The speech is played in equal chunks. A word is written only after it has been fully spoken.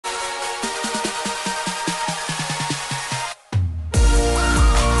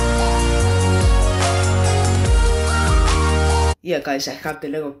Yeah guys, I have the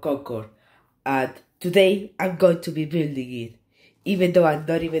Lego Concorde and today I'm going to be building it. Even though I'm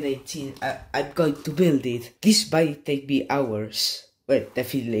not even 18, I'm going to build it. This might take me hours. Well,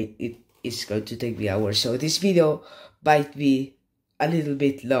 definitely it is going to take me hours, so this video might be a little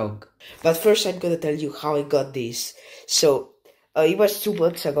bit long. But first I'm gonna tell you how I got this. So, it was 2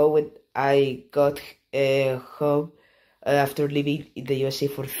 months ago when I got home after living in the USA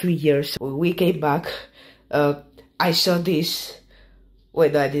for 3 years. When we came back, I saw this.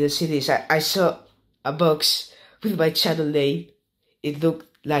 Wait, no, I didn't see this. I saw a box with my channel name. It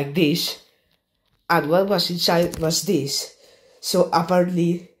looked like this, and what was inside was this. So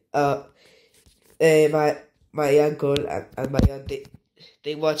apparently, my uncle and my aunt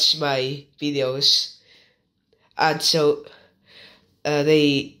they watch my videos, and so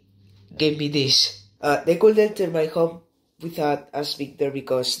they gave me this. They couldn't enter my home without us being there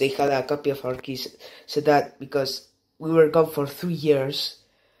because they had a copy of our keys. So that because we were gone for 3 years,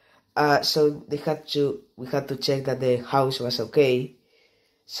 so we had to check that the house was okay.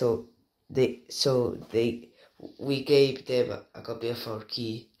 So we gave them a copy of our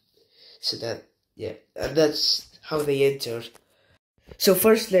key. So that, yeah, and that's how they entered. So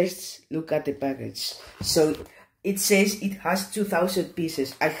first let's look at the package. So it says it has 2,000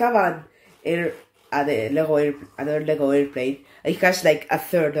 pieces. I have another Lego airplane. It has like a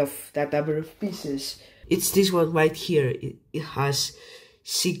third of that number of pieces. It's this one right here. It has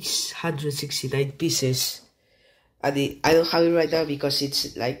 669 pieces. And I don't have it right now because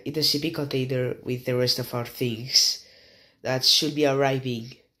it's like in a shipping container with the rest of our things that should be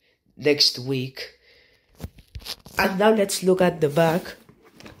arriving next week. And now let's look at the back.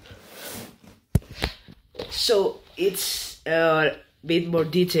 So it's a bit more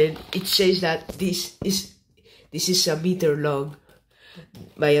detailed. It says that this is a meter long.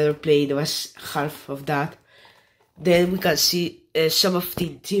 My other plane was half of that. Then we can see some of the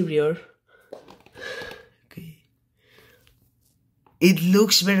interior. Okay. It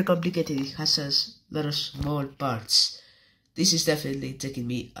looks very complicated. It has a lot of small parts. This is definitely taking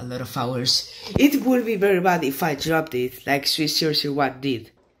me a lot of hours. It would be very bad if I dropped it, like Swiss 001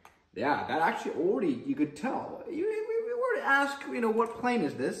 did. Yeah, that actually already, you could tell. We were to ask, what plane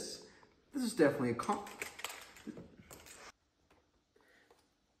is this? This is definitely a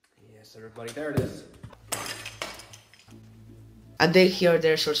Yes, everybody, there it is. And then here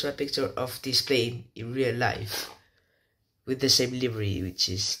there's also a picture of this plane in real life, with the same livery, which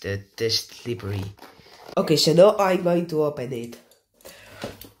is the test livery. Okay, so now I'm going to open it.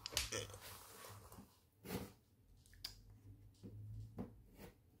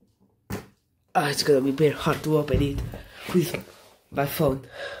 It's gonna be very hard to open it with my phone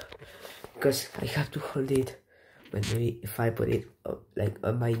because I have to hold it. But maybe if I put it like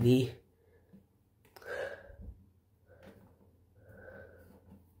on my knee.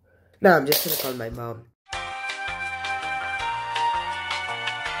 No, I'm just gonna call my mom.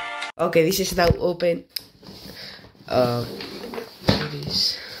 Okay, this is now open.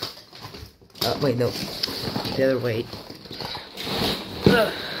 This. Wait, no, the other way.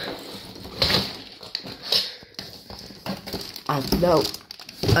 And now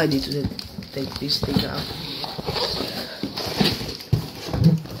I need to take this thing out.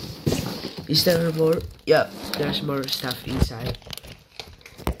 Is there more? Yeah, there's more stuff inside.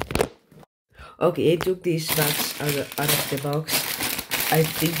 Okay, I took these bags out of the box. I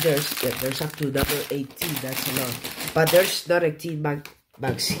think there's up to number 18, that's a lot. But there's not 18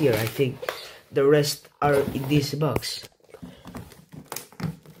 bags here, I think. The rest are in this box.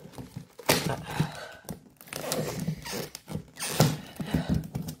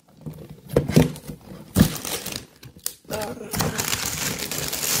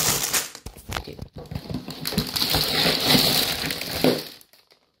 Okay.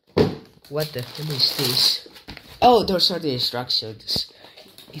 What the hell is this? Oh, those are the instructions.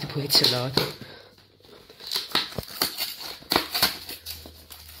 It weighs a lot.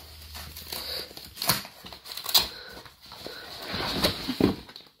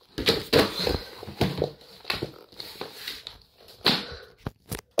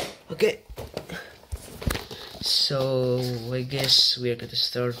 Okay. So I guess we're gonna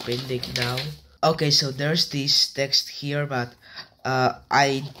start building now. Okay, so there's this text here, but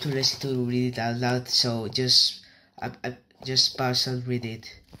I'm too lazy to read it out loud, so just pass and read it.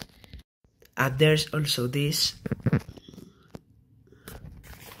 And there's also this.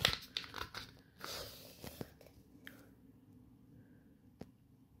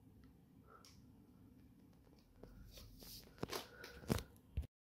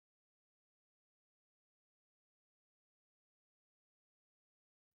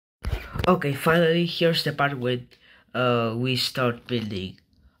 Okay, finally, here's the part when we start building.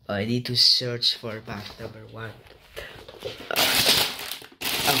 I need to search for map number 1.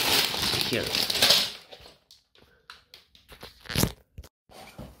 Oh, here.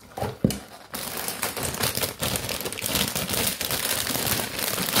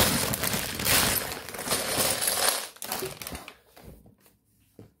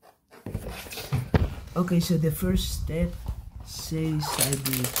 Okay, so the first step says I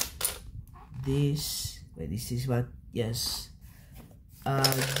need this. Wait, this is what? Yes.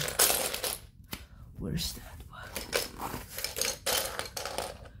 Where's that one?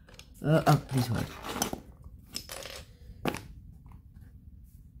 Oh, this one.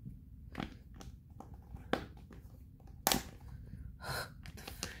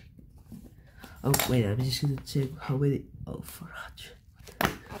 Oh wait, I'm just gonna check how many. Oh, 400.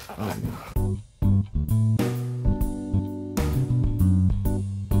 Oh no.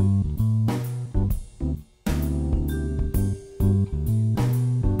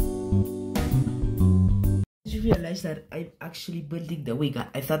 Realize that I'm actually building the wing.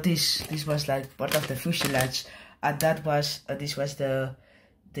 I thought this was like part of the fuselage, and that was this was the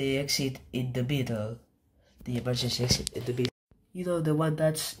exit in the middle, the emergency exit in the middle. You know, the one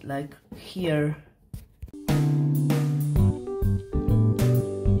that's like here.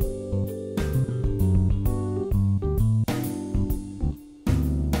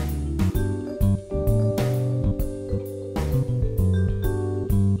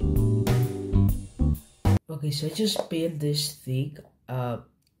 Okay, so I just built this thing. I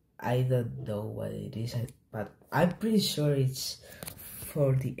don't know what it is, but I'm pretty sure it's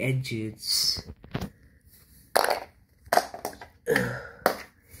for the engines.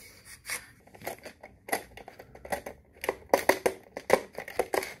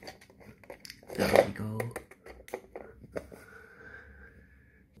 There we go.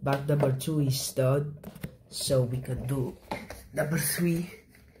 Bag number 2 is done, so we can do number 3.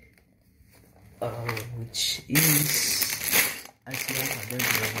 Which is, as long as I'm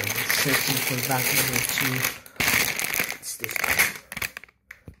searching for bag number 2. It's this one.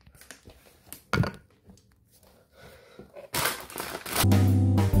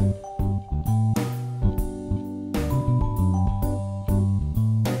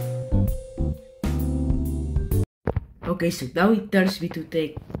 Okay, so now it tells me to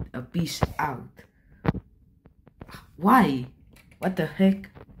take a piece out. Why? What the heck?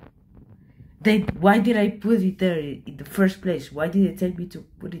 Then why did I put it there in the first place? Why did it tell me to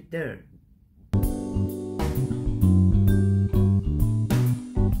put it there? I'm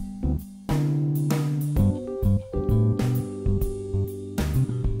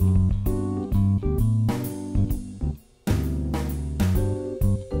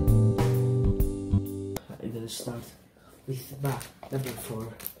gonna start with map number 4.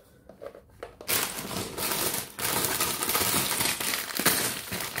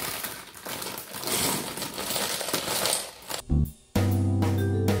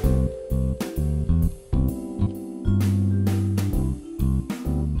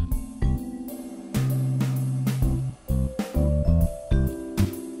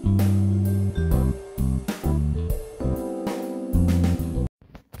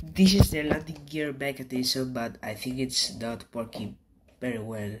 This is the landing gear mechanism, but I think it's not working very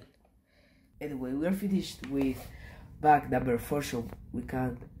well. Anyway, we're finished with bag number 4, so we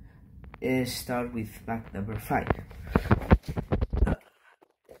can start with bag number 5.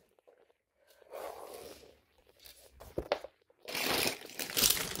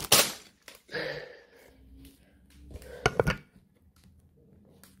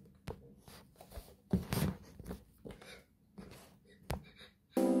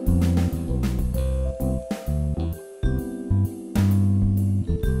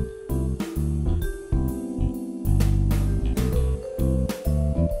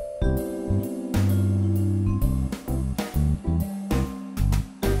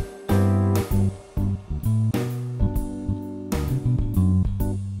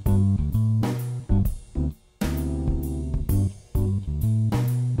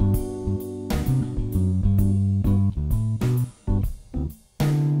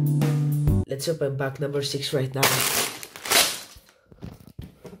 Let's open bag number 6 right now.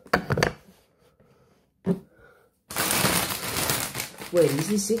 Wait, is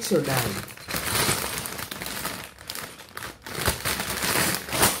this 6 or 9?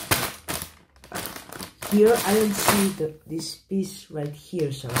 Here I don't see this piece right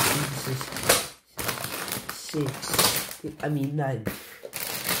here, so I think this is 6. I mean 9.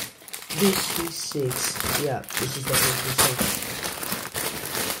 This is 6. Yeah, this is definitely 6.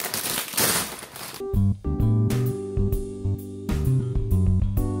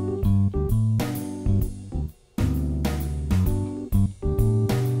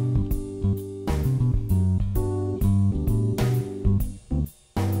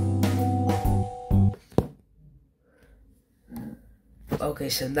 Okay,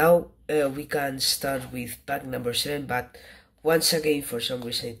 so now we can start with pack number 7, but once again for some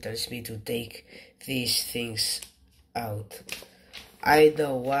reason it tells me to take these things out. I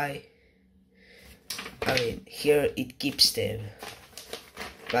know why. I mean, here it keeps them,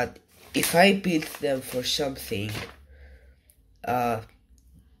 but if I build them for something,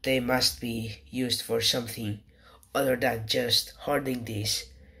 they must be used for something other than just hoarding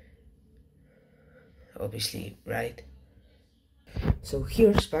this, obviously, right? So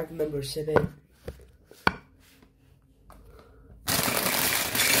here's pack number 7.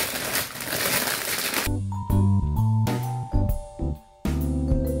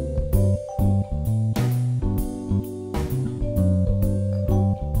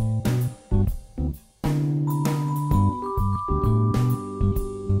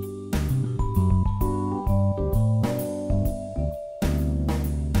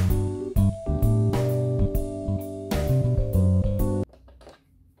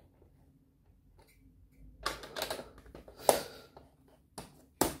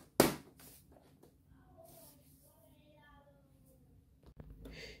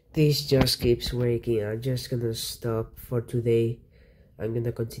 This just keeps working. I'm just gonna stop for today. I'm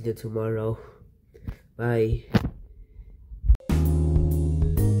gonna continue tomorrow. Bye.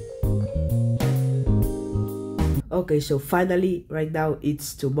 Okay, so finally, right now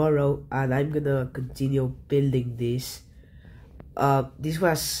it's tomorrow, and I'm gonna continue building this. This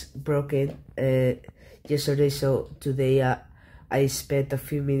was broken yesterday, so today I spent a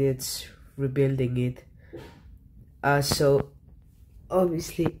few minutes rebuilding it. So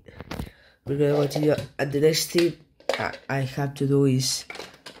obviously we're gonna continue, and the next thing I have to do is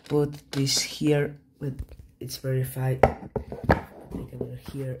put this here when it's verified. Take over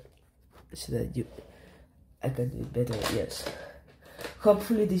here so that I can do it better. Yes,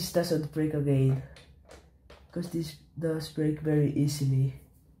 hopefully this doesn't break again, because this does break very easily.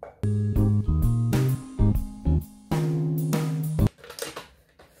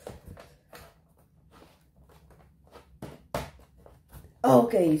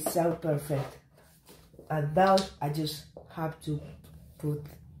 Okay, it sounds perfect. And now I just have to put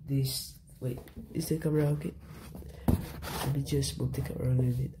this. Wait, is the camera okay? Let me just move the camera a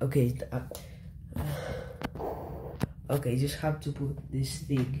little bit. Okay, okay, just have to put this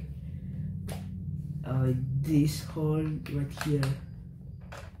thing this hole right here.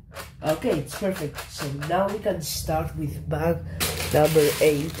 Okay, it's perfect. So now we can start with bag number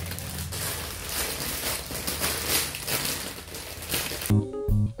 8.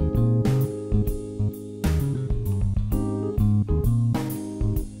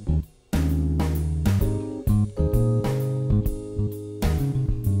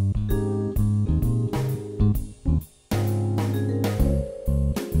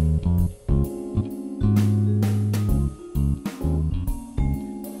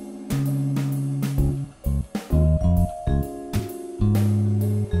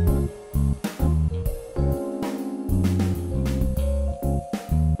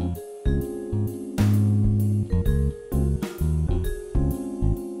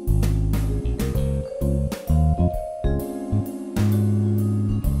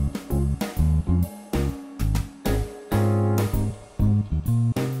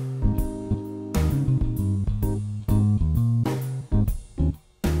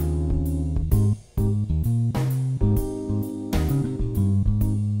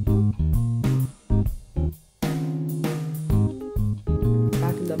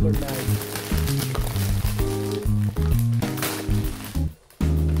 Number 9.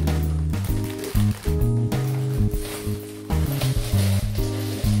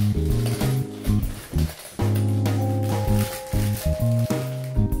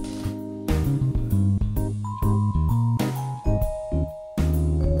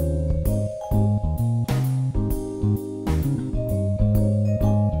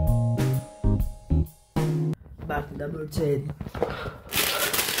 Bag number 10.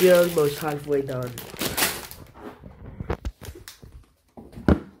 We're almost halfway done.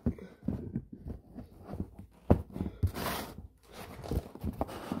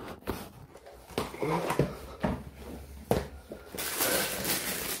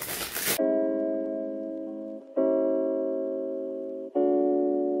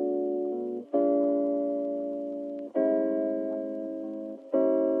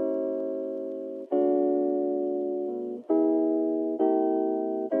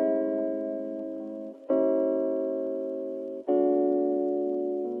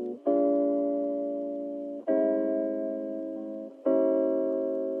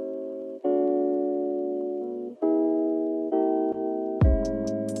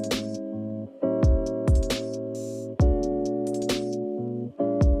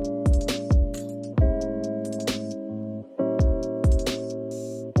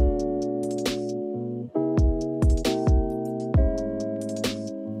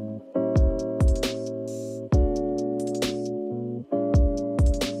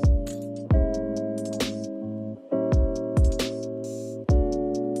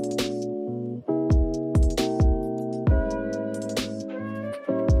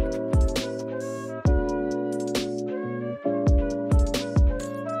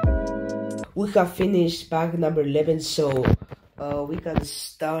 we have finished bag number 11, so we can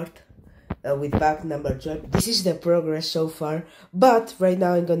start with bag number 12. This is the progress so far, but right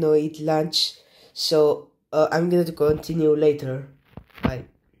now I'm gonna eat lunch, so I'm gonna continue later. Bye.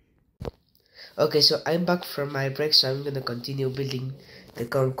 Okay, so I'm back from my break, so I'm gonna continue building the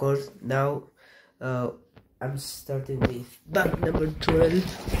Concorde. Now I'm starting with bag number 12.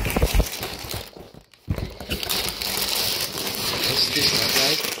 Is this not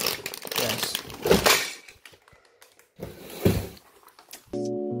right? Yes.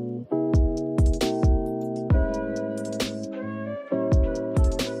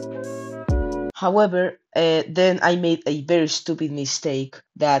 However, then I made a very stupid mistake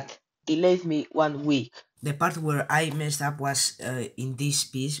that delayed me 1 week. The part where I messed up was in this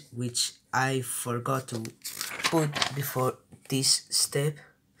piece, which I forgot to put before this step,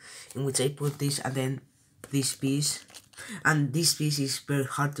 in which I put this and then this piece, and this piece is very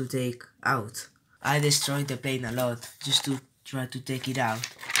hard to take out. I destroyed the plane a lot just to try to take it out,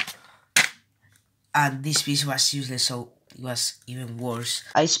 and this piece was useless, so it was even worse.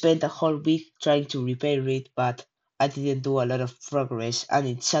 I spent a whole week trying to repair it, but I didn't do a lot of progress, and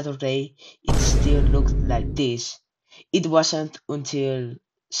it's Saturday, it still looked like this. It wasn't until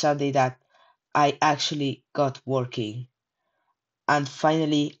Sunday that I actually got working, and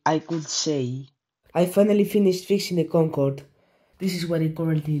finally I could say I finally finished fixing the Concorde. This is what it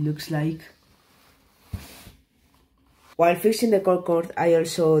currently looks like. While fixing the Concorde, I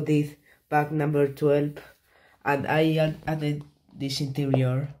also did bag number 12, and I added this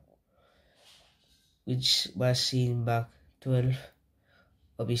interior, which was in bag 12,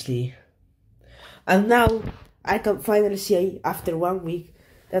 obviously. And now I can finally say, after 1 week,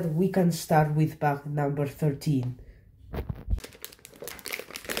 that we can start with bag number 13.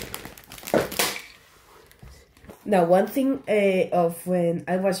 Now, one thing of when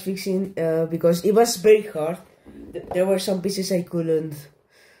I was fixing, because it was very hard, there were some pieces I couldn't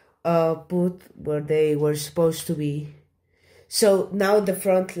put where they were supposed to be. So now the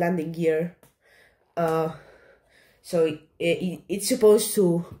front landing gear, so it's supposed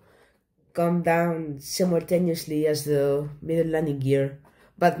to come down simultaneously as the middle landing gear,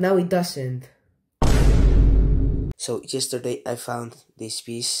 but now it doesn't. So yesterday I found this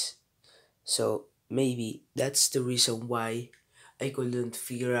piece, so maybe that's the reason why I couldn't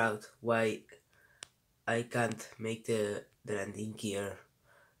figure out why I can't make the landing gear,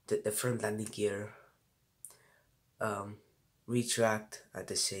 the front landing gear, retract at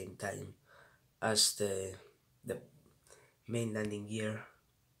the same time as the main landing gear.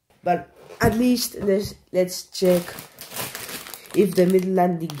 But at least let's check if the middle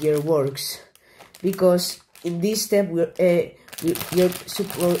landing gear works, because in this step we're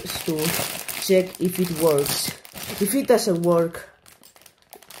supposed to check if it works. If it doesn't work,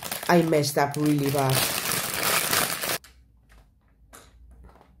 I messed up really bad.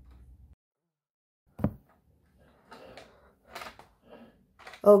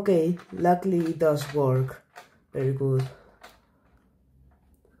 Okay, luckily it does work. Very good.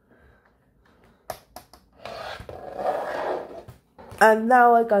 And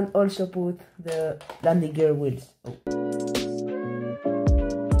now I can also put the landing gear wheels. Oh.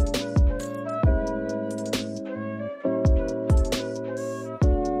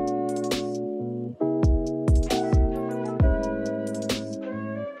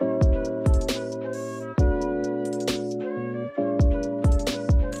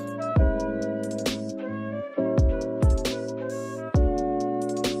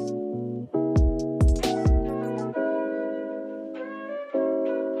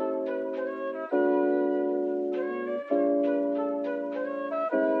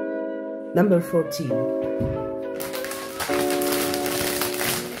 Number 14.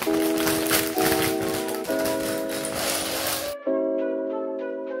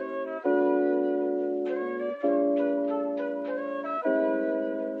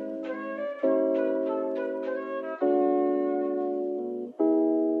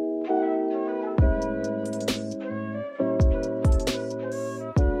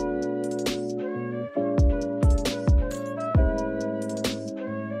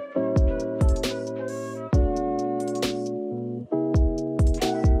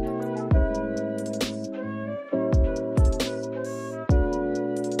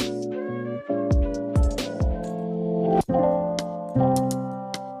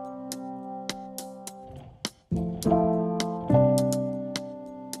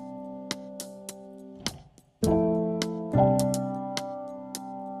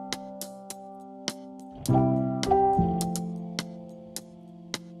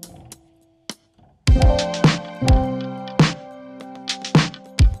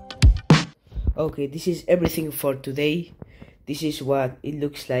 Okay, this is everything for today. This is what it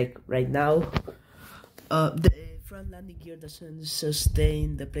looks like right now. The front landing gear doesn't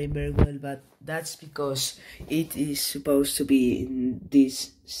sustain the plane very well, but that's because it is supposed to be in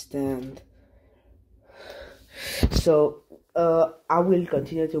this stand. So I will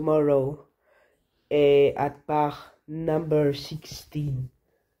continue tomorrow at bar number 16.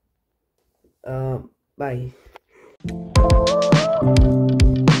 Bye.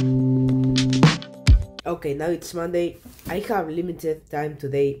 Okay, now it's Monday. I have limited time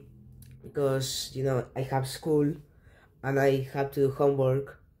today because, you know, I have school and I have to do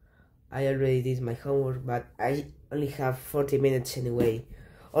homework. I already did my homework, but I only have 40 minutes anyway.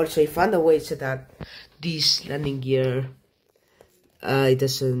 Also, I found a way so that this landing gear, it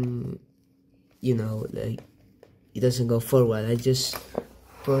doesn't, you know, like, it doesn't go forward. I just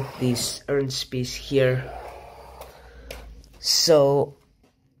put this orange piece here. So,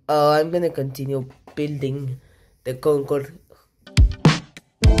 I'm gonna continue building the Concorde.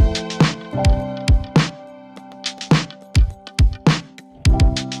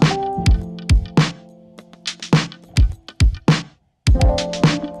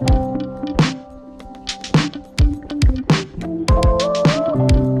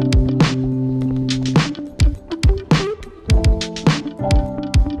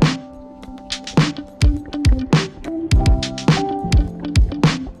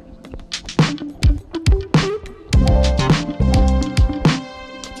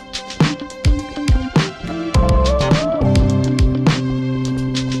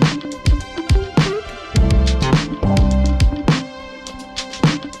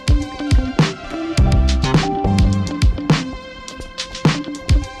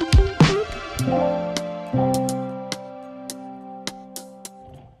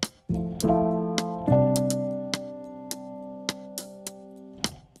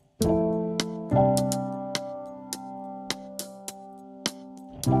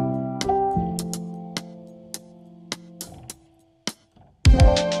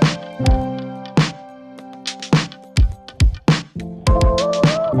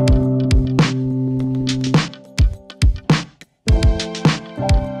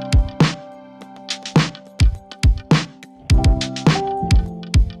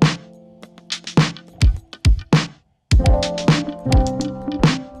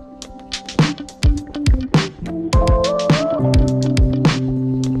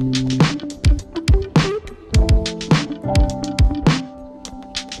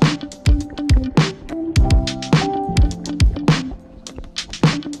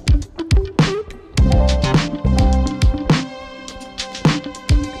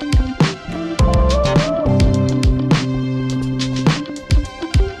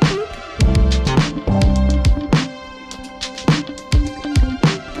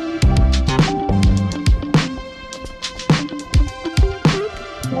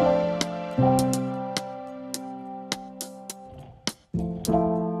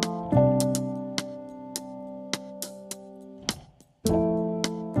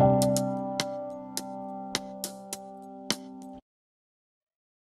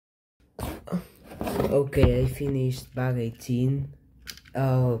 Okay, I finished bag 18.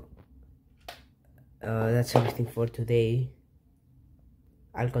 That's everything for today.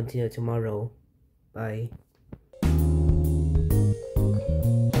 I'll continue tomorrow. Bye.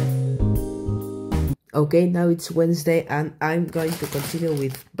 Okay, now it's Wednesday and I'm going to continue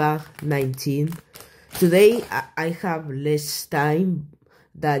with bag 19. Today I have less time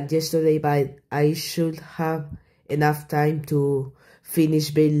than yesterday, but I should have enough time to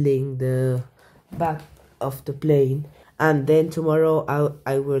finish building the back of the plane, and then tomorrow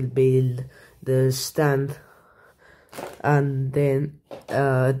I will build the stand, and then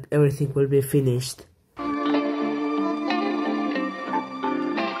everything will be finished.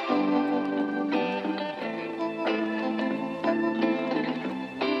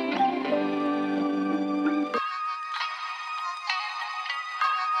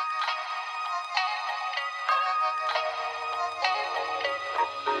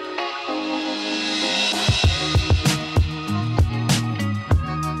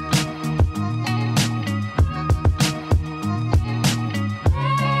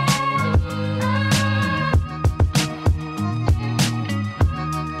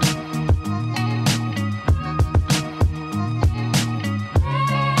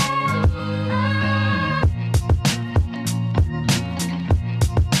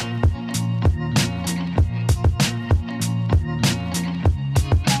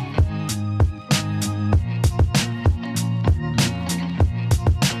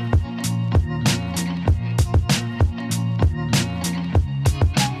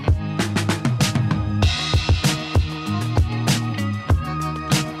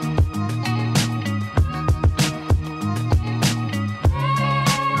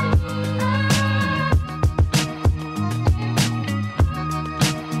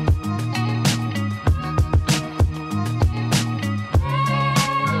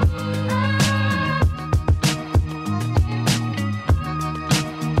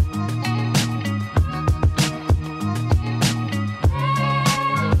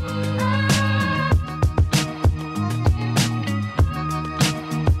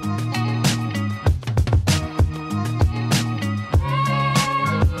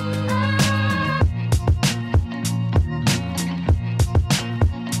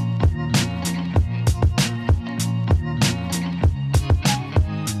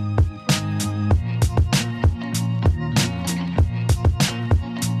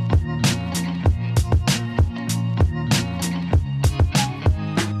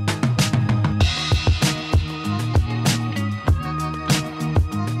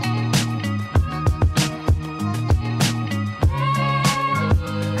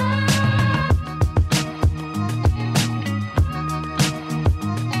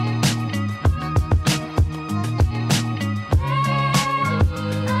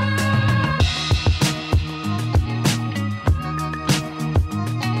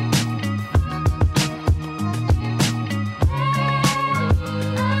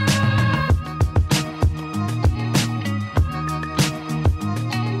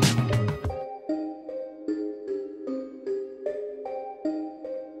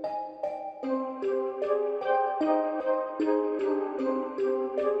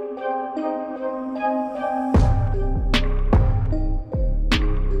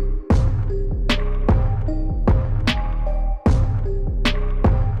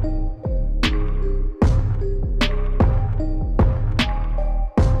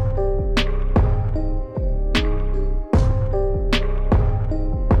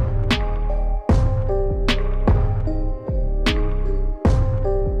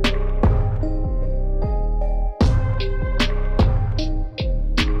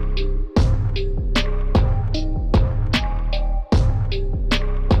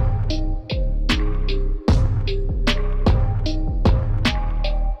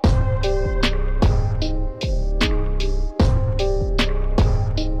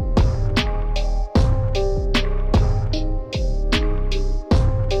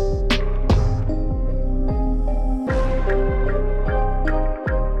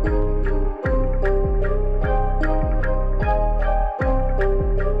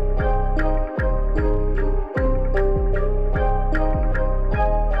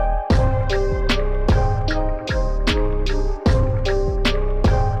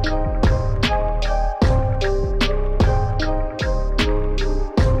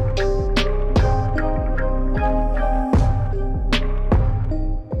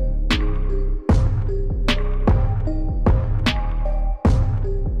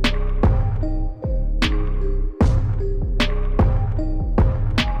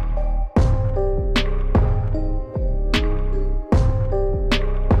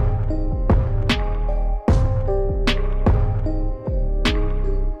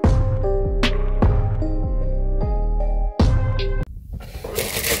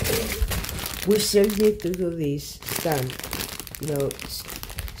 we still need to do this stand, you know,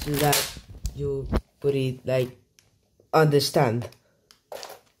 so that you put it like on the stand.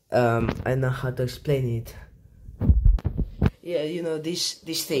 I don't know how to explain it. Yeah, you know, this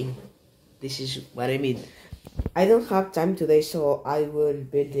thing. This is what I mean. I don't have time today, so I will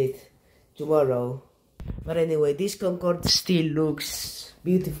build it tomorrow. But anyway, this Concorde still looks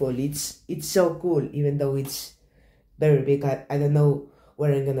beautiful. It's so cool, even though it's very big. I don't know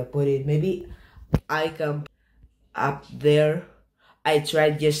where I'm gonna put it. Maybe I can up there. I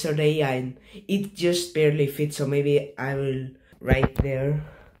tried yesterday and it just barely fits, so maybe I will right there.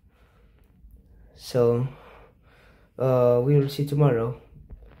 So we will see tomorrow.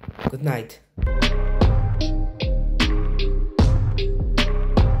 Good night.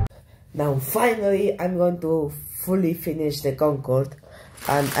 Now finally I'm going to fully finish the Concorde,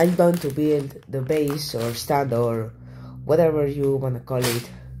 and I'm going to build the base or stand or whatever you wanna call it.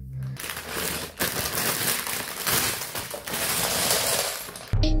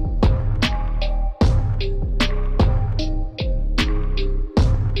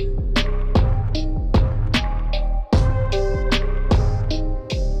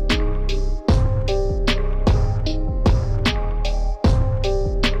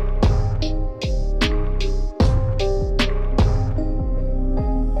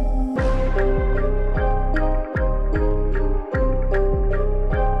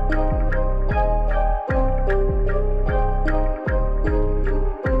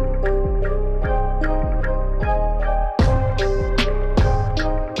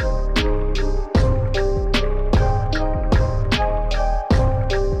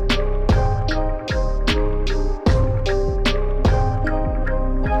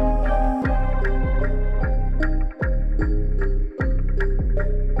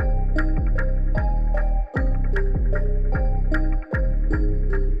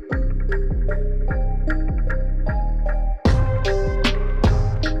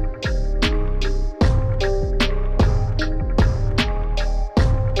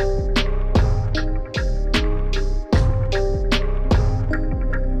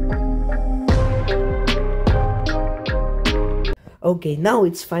 Okay, now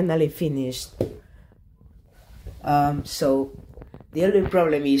it's finally finished. So the only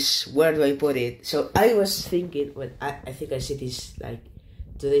problem is where do I put it? So I was thinking, when I think I said this like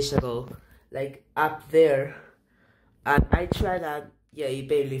 2 days ago, like up there, and I tried that. Yeah, it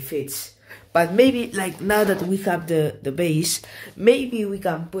barely fits. But maybe like now that we have the base, maybe we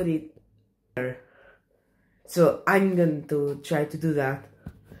can put it there. So I'm going to try to do that.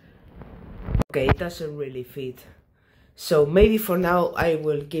 Okay, it doesn't really fit. So maybe for now I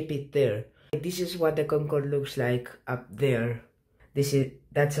will keep it there. This is what the Concorde looks like up there.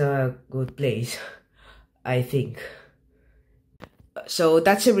 That's a good place, I think. So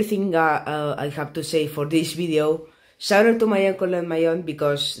that's everything I have to say for this video. Shout out to my uncle and my aunt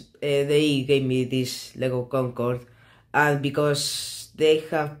because they gave me this Lego Concorde, and because they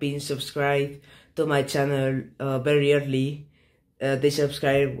have been subscribed to my channel very early. They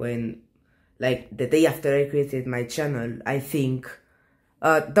subscribed when, like, the day after I created my channel, I think.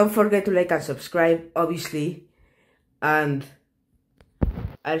 Don't forget to like and subscribe, obviously. And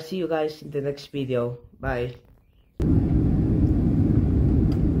I'll see you guys in the next video. Bye.